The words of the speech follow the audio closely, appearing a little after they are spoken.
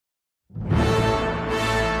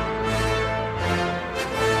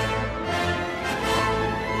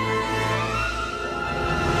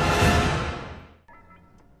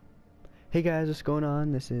Hey guys, what's going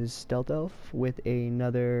on? This is Stealth Elf with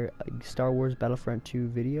another Star Wars Battlefront 2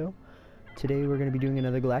 video. Today we're going to be doing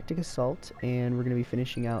another Galactic Assault, and we're going to be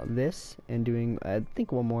finishing out this and doing, I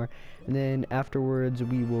think, one more. And then afterwards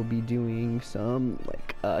we will be doing some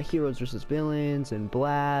like Heroes versus Villains and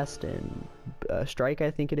Blast and Strike, I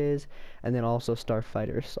think it is, and then also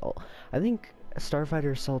Starfighter Assault. I think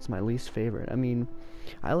Starfighter Assault's my least favorite. I mean,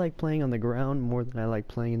 I like playing on the ground more than I like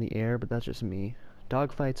playing in the air, but that's just me.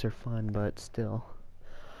 Dogfights are fun, but still,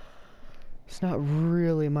 it's not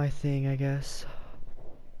really my thing, I guess.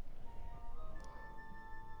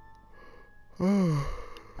 Oh,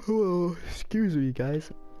 hello, excuse me guys.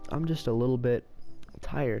 I'm just a little bit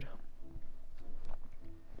tired.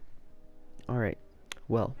 Alright,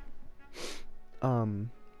 well,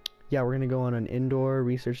 yeah, we're gonna go on an indoor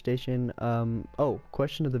research station. Oh,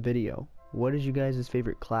 question of the video. What is you guys'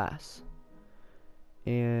 favorite class?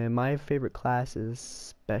 And my favorite class is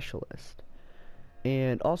Specialist.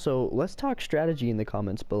 And also, let's talk strategy in the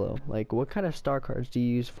comments below. Like, what kind of star cards do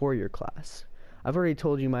you use for your class? I've already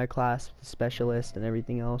told you my class, Specialist, and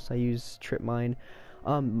everything else. I use Trip Mine.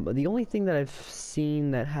 The only thing that I've seen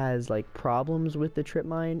that has like problems with the Trip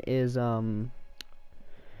Mine is the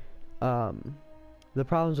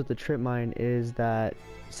problems with the Trip Mine is that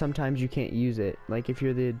sometimes you can't use it. Like if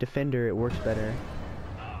you're the defender, it works better.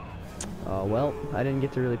 Oh well, I didn't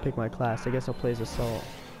get to really pick my class. I guess I'll play as Assault.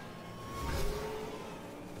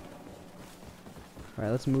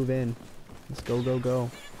 Alright, let's move in. Let's go, go,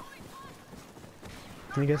 go.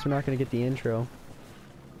 I guess we're not gonna get the intro.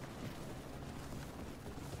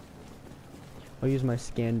 I'll use my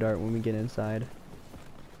scan dart when we get inside.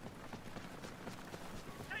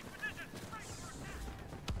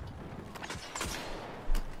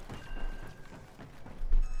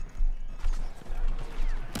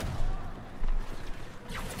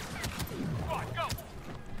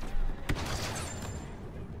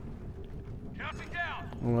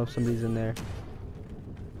 I don't know if somebody's in there.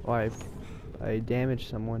 Oh, I damaged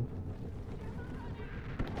someone.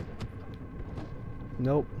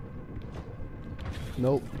 Nope.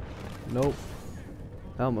 Nope. Nope.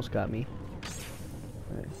 That almost got me.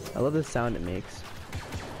 Right. I love the sound it makes.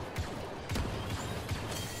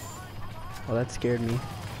 Oh, that scared me.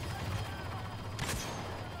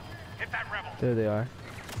 Hit that rebel. There they are.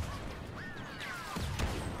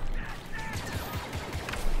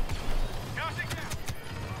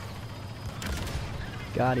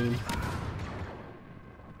 Got him.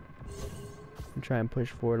 I'm trying to push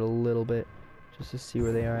forward a little bit just to see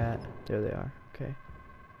where they are at. There they are. Okay.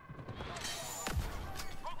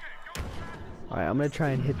 Alright, I'm gonna try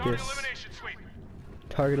and hit this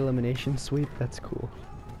target elimination sweep. That's cool.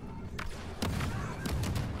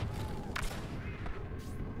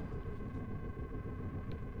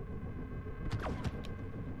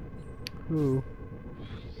 Ooh.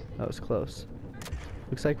 That was close.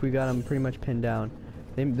 Looks like we got them pretty much pinned down.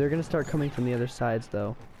 They're gonna start coming from the other sides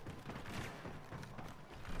though.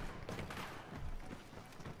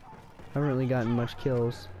 Haven't really gotten much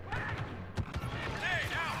kills.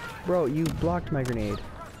 Bro, you blocked my grenade.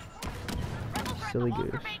 Silly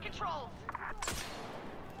goose.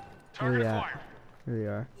 Where are we at? Here we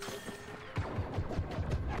are.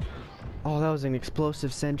 Oh, that was an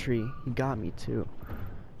explosive sentry. He got me too.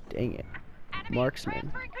 Dang it.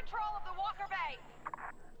 Marksman.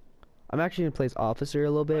 I'm actually gonna play as Officer a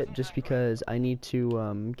little bit just because I need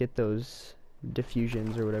to get those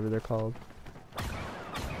diffusions or whatever they're called.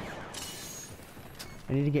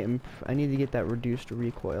 I need to get that reduced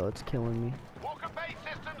recoil. It's killing me. Walker Bay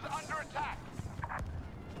systems under attack.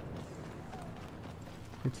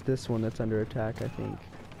 It's this one that's under attack, I think.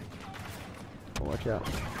 Oh, watch out.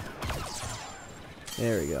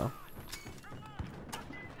 There we go.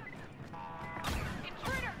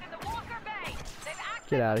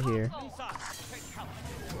 Get out of here.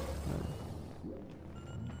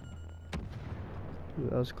 Ooh,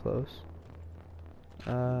 that was close.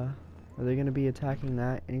 Are they gonna be attacking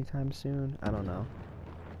that anytime soon? I don't know.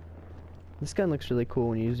 This gun looks really cool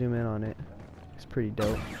when you zoom in on it. It's pretty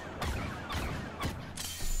dope.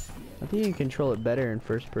 I think you can control it better in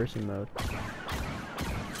first person mode.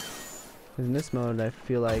 In this mode I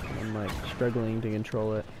feel like I'm like struggling to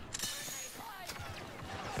control it.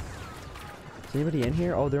 Is anybody in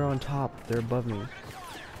here? Oh, they're on top. They're above me.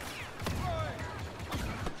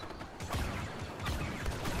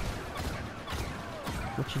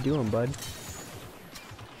 What you doing, bud?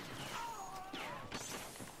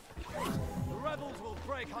 The rebels will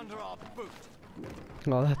break under our boot.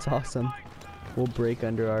 Oh, that's awesome. We'll break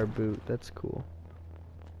under our boot. That's cool.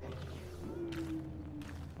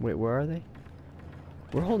 Wait, where are they?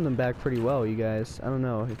 We're holding them back pretty well, you guys. I don't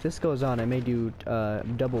know. If this goes on, I may do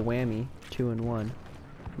double whammy, 2 and 1.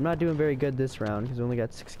 I'm not doing very good this round because I only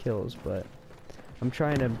got 6 kills, but I'm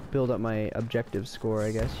trying to build up my objective score,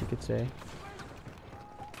 I guess you could say.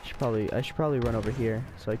 I should probably run over here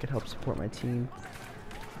so I could help support my team.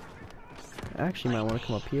 I actually might want to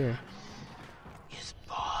come up here.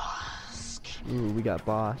 Ooh, we got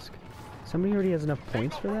Bosk. Somebody already has enough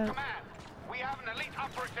points for that? We have an elite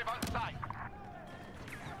operative on site.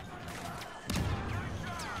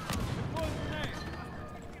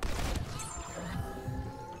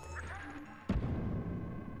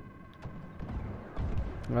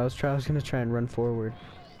 I was gonna try and run forward.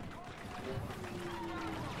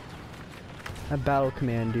 That battle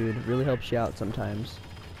command, dude, really helps you out sometimes.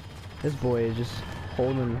 This boy is just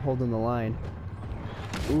holding the line.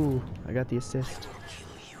 Ooh, I got the assist.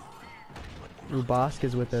 Ooh, Bosk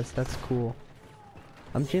is with us. That's cool.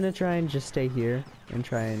 I'm gonna try and just stay here and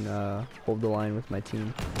try and hold the line with my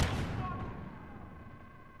team.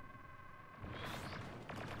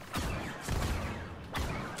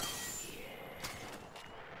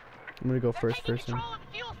 I'm gonna go first person.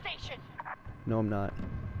 No, I'm not.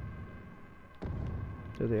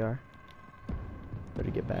 There they are. Better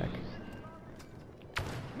get back.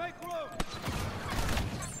 Make room.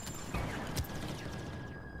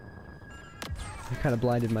 I kind of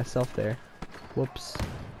blinded myself there. Whoops.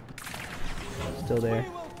 Still there.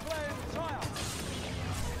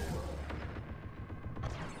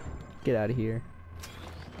 Get out of here.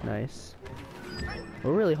 Nice.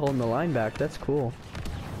 We're really holding the line back. That's cool.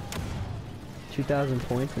 2,000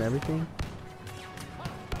 points and everything.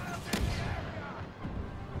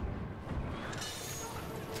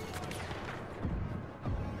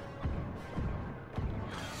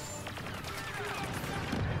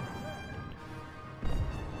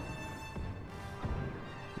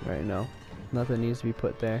 Right, no. Nothing needs to be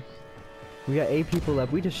put there. We got 8 people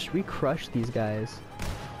left. We crushed these guys.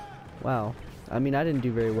 Wow. I mean, I didn't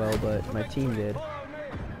do very well, but my team did.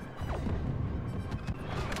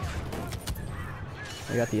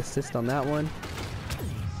 I got the assist on that one.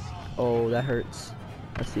 Oh, that hurts.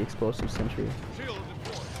 That's the explosive sentry.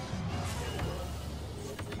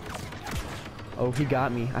 Oh, he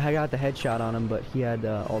got me. I got the headshot on him, but he had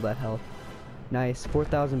all that health. Nice.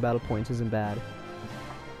 4,000 battle points isn't bad.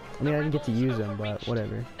 I mean, I didn't get to use them, but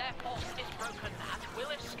whatever.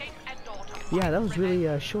 Yeah, that was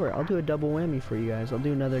really short. I'll do a double whammy for you guys. I'll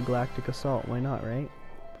do another galactic assault. Why not, right?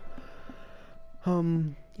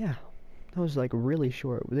 Yeah. That was like really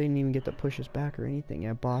short. They didn't even get to push us back or anything.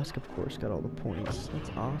 Yeah, Bosk, of course, got all the points. That's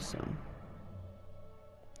awesome.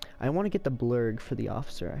 I want to get the blurg for the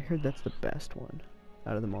officer. I heard that's the best one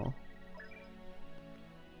out of them all.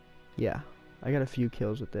 Yeah, I got a few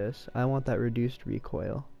kills with this. I want that reduced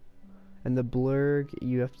recoil. And the blurg,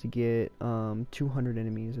 you have to get 200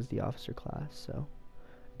 enemies as the officer class. So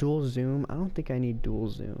dual zoom. I don't think I need dual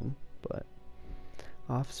zoom, but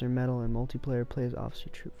officer medal and multiplayer plays officer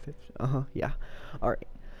troop 50. Yeah. Alright.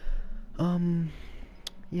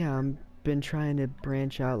 Yeah, I've been trying to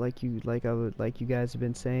branch out like you guys have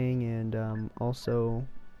been saying, and also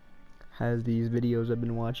has these videos I've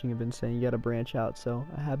been watching have been saying you gotta branch out, so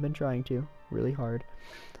I have been trying to really hard.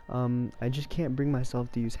 I just can't bring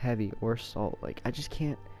myself to use heavy or assault. Like, I just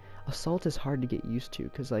can't. Assault is hard to get used to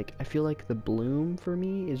because, like, I feel like the bloom for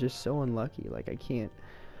me is just so unlucky. Like, I can't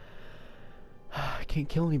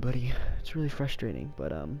kill anybody. It's really frustrating.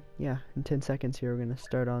 But yeah, in 10 seconds here we're gonna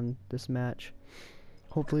start on this match.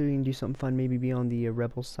 Hopefully we can do something fun, maybe be on the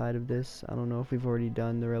rebel side of this. I don't know if we've already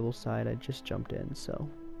done the rebel side. I just jumped in, so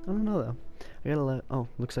I don't know though. I gotta oh,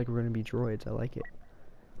 looks like we're gonna be droids. I like it.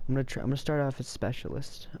 I'm gonna start off as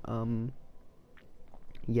specialist.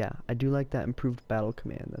 Yeah, I do like that improved battle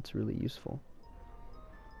command. That's really useful.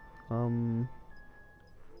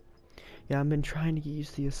 Yeah, I've been trying to get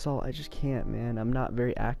used to the assault. I just can't, man. I'm not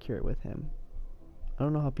very accurate with him. I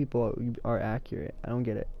don't know how people are accurate. I don't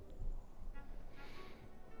get it.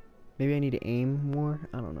 Maybe I need to aim more?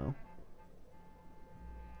 I don't know.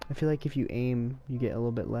 I feel like if you aim, you get a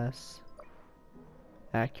little bit less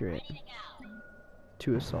accurate.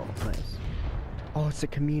 2 assault, nice. Oh, it's a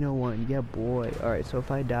Camino one, yeah boy. Alright, so if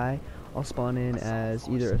I die, I'll spawn in as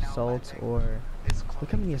either assault or...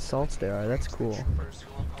 Look how many assaults there are, that's cool.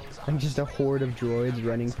 I'm just a horde of droids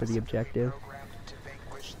running for the objective.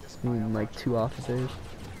 Like 2 officers.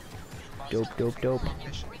 Dope, dope, dope.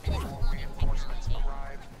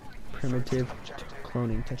 Primitive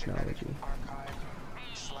cloning technology.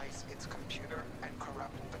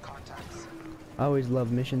 I always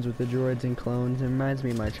love missions with the droids and clones. It reminds me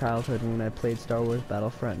of my childhood when I played Star Wars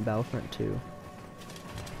Battlefront and Battlefront 2.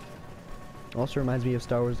 Also reminds me of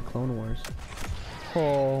Star Wars: The Clone Wars.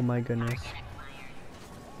 Oh my goodness.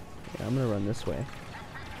 Yeah, I'm gonna run this way.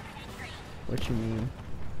 What you mean?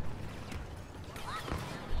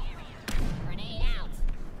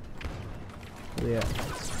 Yeah.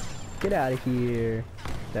 Get out of here.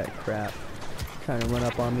 That crap. Trying to run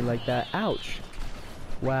up on me like that. Ouch.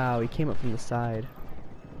 Wow, he came up from the side.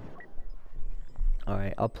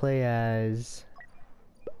 Alright, I'll play as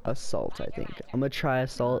Assault, I think. I'm gonna try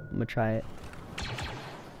Assault. I'm gonna try it.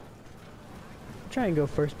 Try and go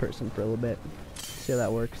first person for a little bit. See how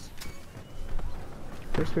that works.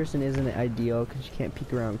 First person isn't ideal because you can't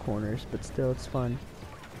peek around corners, but still it's fun.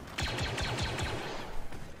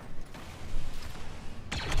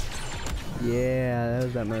 Yeah, that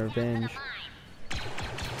was my revenge.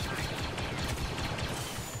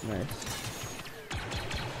 Nice.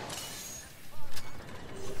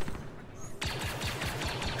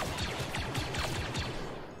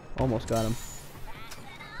 Almost got him.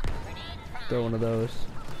 Throw one of those.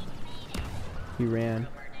 He ran.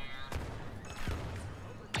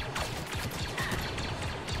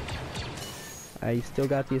 I still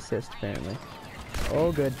got the assist apparently.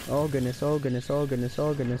 Oh good. Oh goodness. Oh goodness. Oh goodness.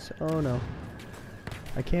 Oh goodness. Oh no.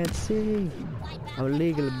 I can't see. I'm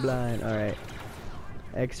legally blind. Alright.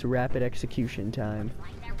 Rapid execution time.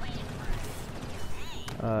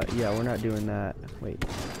 Yeah, we're not doing that. Wait.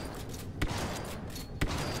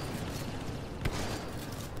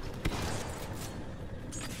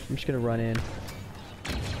 I'm just gonna run in.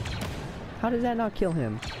 How did that not kill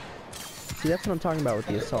him? See, that's what I'm talking about with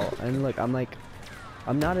the assault. And look, I'm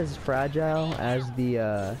not as fragile as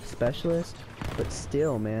the specialist, but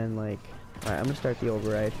still, man, like, alright, I'm gonna start the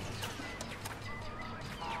override.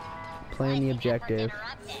 Playing the objective.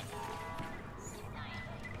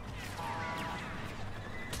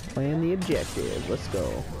 Playing the objective. Let's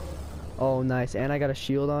go. Oh, nice. And I got a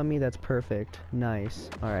shield on me. That's perfect. Nice.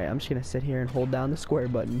 Alright, I'm just gonna sit here and hold down the square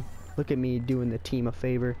button. Look at me doing the team a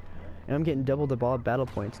favor. And I'm getting double the battle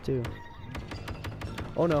points, too.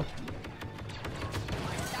 Oh, no.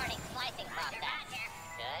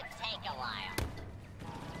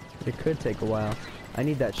 It could take a while. I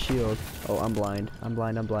need that shield. Oh, I'm blind. I'm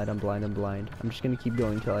blind, I'm blind, I'm blind, I'm blind. I'm just gonna keep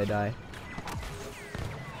going until I die.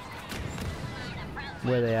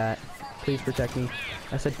 Where are they at? Please protect me.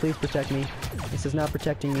 I said please protect me. This is not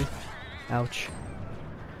protecting me. Ouch.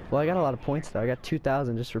 Well, I got a lot of points though. I got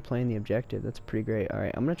 2,000 just for playing the objective. That's pretty great.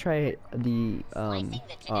 Alright, I'm gonna try the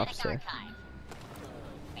officer.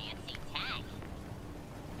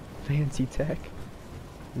 Fancy tech.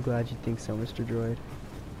 I'm glad you think so, Mr. Droid.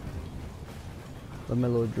 Love my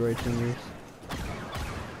little droid fingers.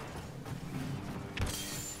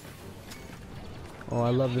 Oh, I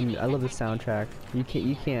love the soundtrack. You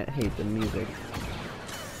can't hate the music.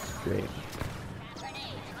 It's great.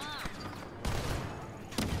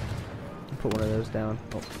 Put one of those down.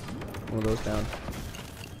 Oh, one of those down.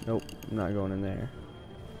 Nope, I'm not going in there.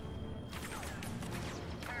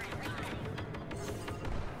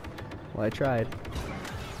 Well, I tried.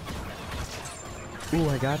 Ooh,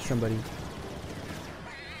 I got somebody.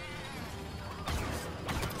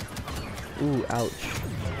 Ooh, ouch.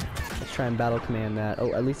 Let's try and battle command that.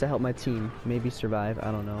 Oh, at least I helped my team. Maybe survive.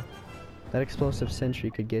 I don't know. That explosive sentry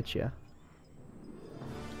could get you.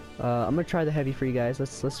 I'm gonna try the heavy for you guys.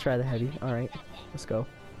 Let's try the heavy. All right, let's go.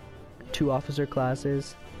 2 officer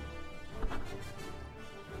classes.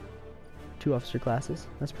 2 officer classes.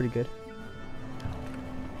 That's pretty good.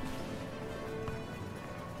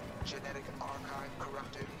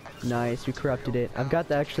 Nice, we corrupted it. I've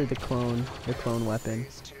got actually the clone weapon.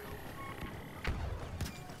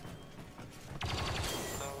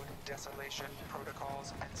 Load desolation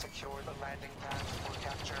protocols and secure the landing pad for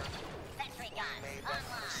capture.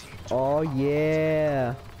 Oh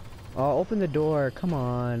yeah. Oh, open the door. Come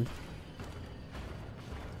on.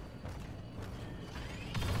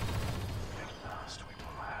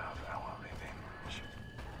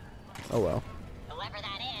 Oh well. Whoever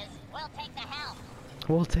that is, we'll take the help.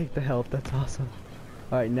 We'll take the help. That's awesome.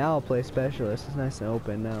 All right, now I'll play specialist. It's nice and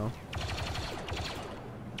open now.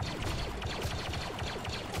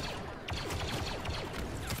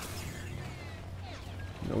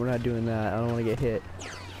 No, we're not doing that. I don't want to get hit.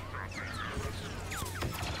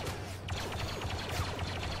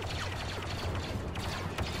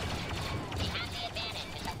 We have the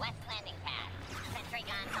advantage at the west landing pad. Sentry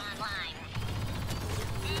guns online.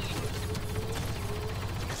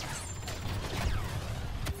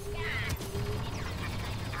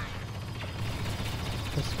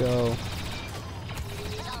 Let's go.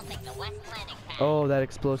 Assaulting the west landing pad. Oh, that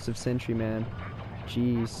explosive sentry, man.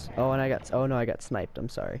 Jeez. Oh, and I got sniped. I'm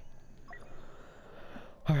sorry.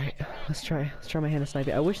 Alright, let's try my hand at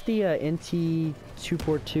sniping. I wish the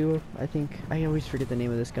NT242, I think, I always forget the name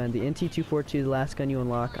of this gun. The NT242, the last gun you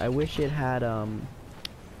unlock, I wish it had a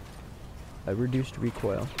reduced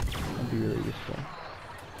recoil. That'd be really useful.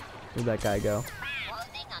 Where'd that guy go?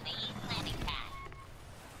 Closing on the east landing pad.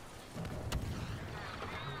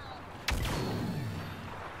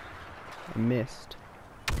 I missed.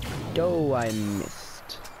 Oh, I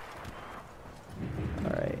missed.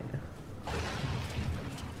 Alright.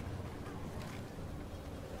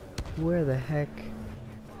 Where the heck?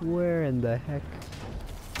 Where in the heck?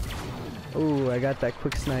 Ooh, I got that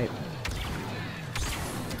quick snipe.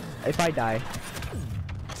 If I die.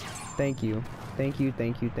 Thank you. Thank you,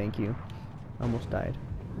 thank you, thank you. Almost died.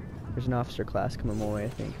 There's an officer class coming my way, I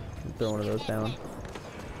think. I'll throw one of those down.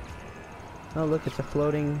 Oh, look, it's a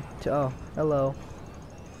floating... oh, hello.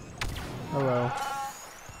 Hello.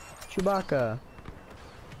 Chewbacca.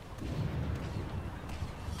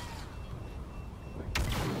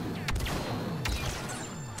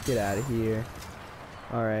 Get out of here.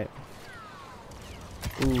 Alright.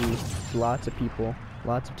 Ooh, lots of people.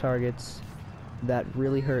 Lots of targets. That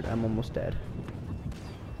really hurt. I'm almost dead.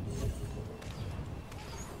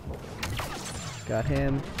 Got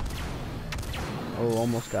him. Oh,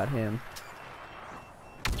 almost got him.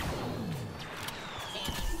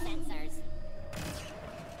 Sensors.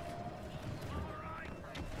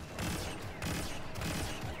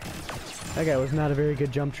 That guy was not a very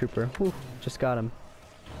good jump trooper. Whew, just got him.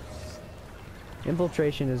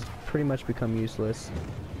 Infiltration has pretty much become useless,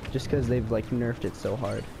 just because they've like nerfed it so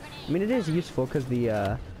hard. I mean, it is useful because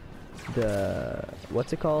the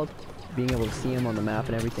what's it called? Being able to see him on the map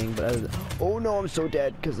and everything. But oh no, I'm so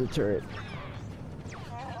dead because of the turret.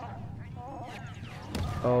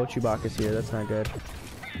 Oh, Chewbacca's here. That's not good.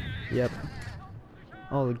 Yep.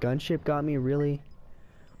 Oh, the gunship got me, really?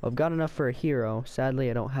 Well, I've got enough for a hero. Sadly,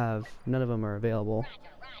 I don't have. None of them are available.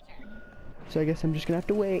 So I guess I'm just gonna have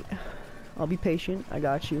to wait. I'll be patient. I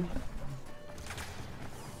got you.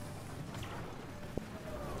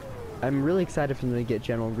 I'm really excited for them to get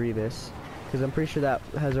General Grievous, because I'm pretty sure that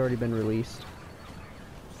has already been released.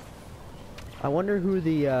 I wonder who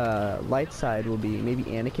the light side will be. Maybe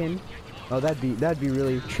Anakin. Oh, that'd be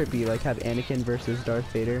really trippy. Like have Anakin versus Darth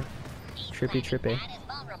Vader. Trippy, trippy. Pad is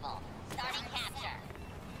vulnerable. Starting capture.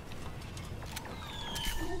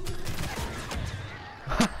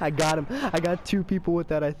 I got him. I got 2 people with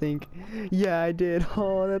that, I think. Yeah, I did.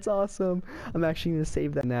 Oh, that's awesome. I'm actually gonna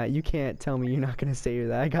save that. You can't tell me you're not gonna save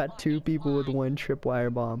that. I got 2 people with 1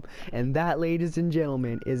 tripwire bomb. And that, ladies and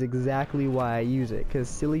gentlemen, is exactly why I use it. Because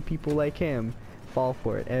silly people like him fall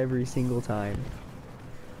for it every single time.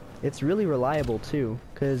 It's really reliable, too.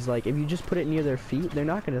 Because, like, if you just put it near their feet, they're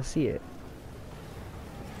not gonna see it.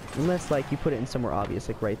 Unless, like, you put it in somewhere obvious,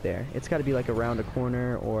 like right there. It's gotta be, like, around a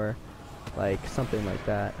corner or... like something like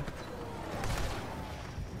that.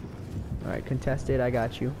 Alright, contested, I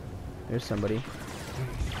got you. There's somebody.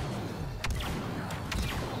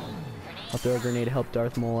 I'll throw a grenade to help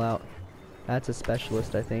Darth Maul out. That's a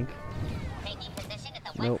specialist, I think. Taking position at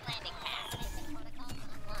the Nope. west landing pad. Using protocols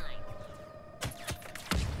online.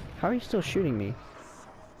 How are you still shooting me?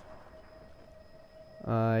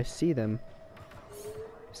 I see them.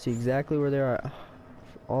 See exactly where they are.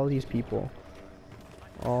 All these people.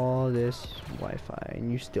 All this Wi-Fi,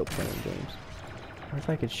 and you still playing games. What if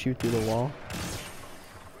I could shoot through the wall?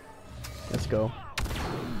 Let's go.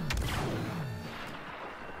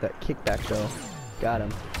 That kickback though. Got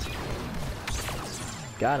him.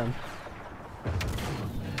 Got him.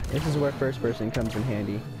 This is where first person comes in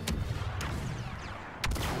handy.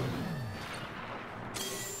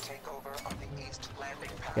 Take over on the east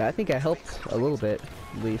landing pad. Yeah, I think I helped a little bit,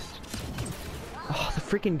 at least. Oh, the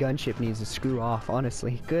freaking gunship needs to screw off,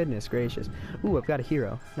 honestly. Goodness gracious. Ooh, I've got a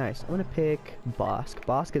hero. Nice. I'm gonna pick Bosk.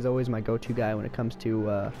 Bosk is always my go-to guy when it comes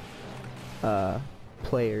to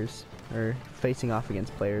players, or facing off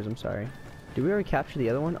against players, I'm sorry. Did we already capture the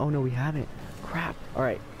other one? Oh no, we haven't. Crap.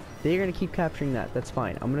 Alright. They're gonna keep capturing that. That's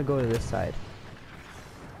fine. I'm gonna go to this side.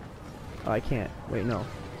 Oh, I can't. Wait, no.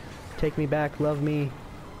 Take me back. Love me.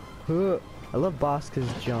 Huh. I love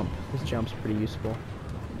Bosk's jump. His jump's pretty useful.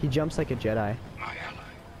 He jumps like a Jedi.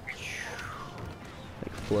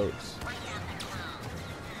 Like floats.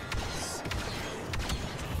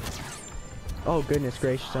 Oh goodness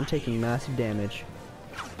gracious, I'm taking massive damage.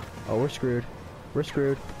 Oh, we're screwed. We're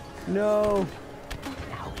screwed. No!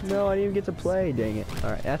 No, I didn't even get to play, dang it.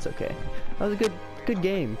 Alright, that's okay. That was a good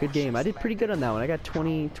game, good game. I did pretty good on that one. I got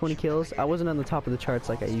 20 kills. I wasn't on the top of the charts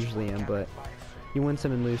like I usually am, but you win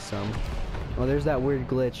some and lose some. Oh, there's that weird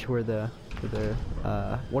glitch where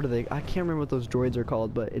what are they? I can't remember what those droids are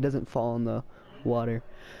called, but it doesn't fall on the water.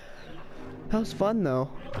 That was fun though.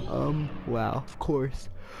 Wow, of course.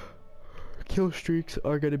 Kill streaks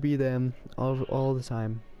are gonna be them all the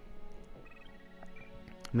time.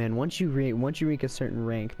 Man, once you reach a certain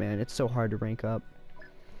rank, man, it's so hard to rank up.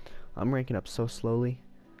 I'm ranking up so slowly.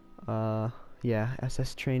 Yeah,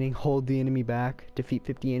 SS training, hold the enemy back, defeat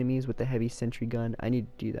 50 enemies with the heavy sentry gun. I need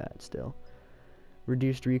to do that still.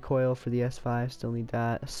 Reduced recoil for the S5, still need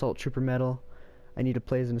that. Assault trooper medal. I need to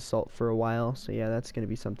play as an assault for a while, so yeah, that's gonna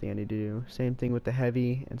be something I need to do. Same thing with the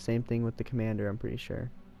heavy, and same thing with the commander, I'm pretty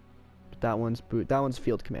sure. But that one's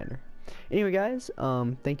field commander. Anyway, guys,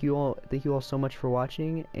 thank you all so much for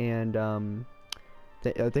watching, and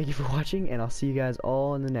thank you for watching, and I'll see you guys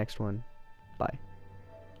all in the next one. Bye.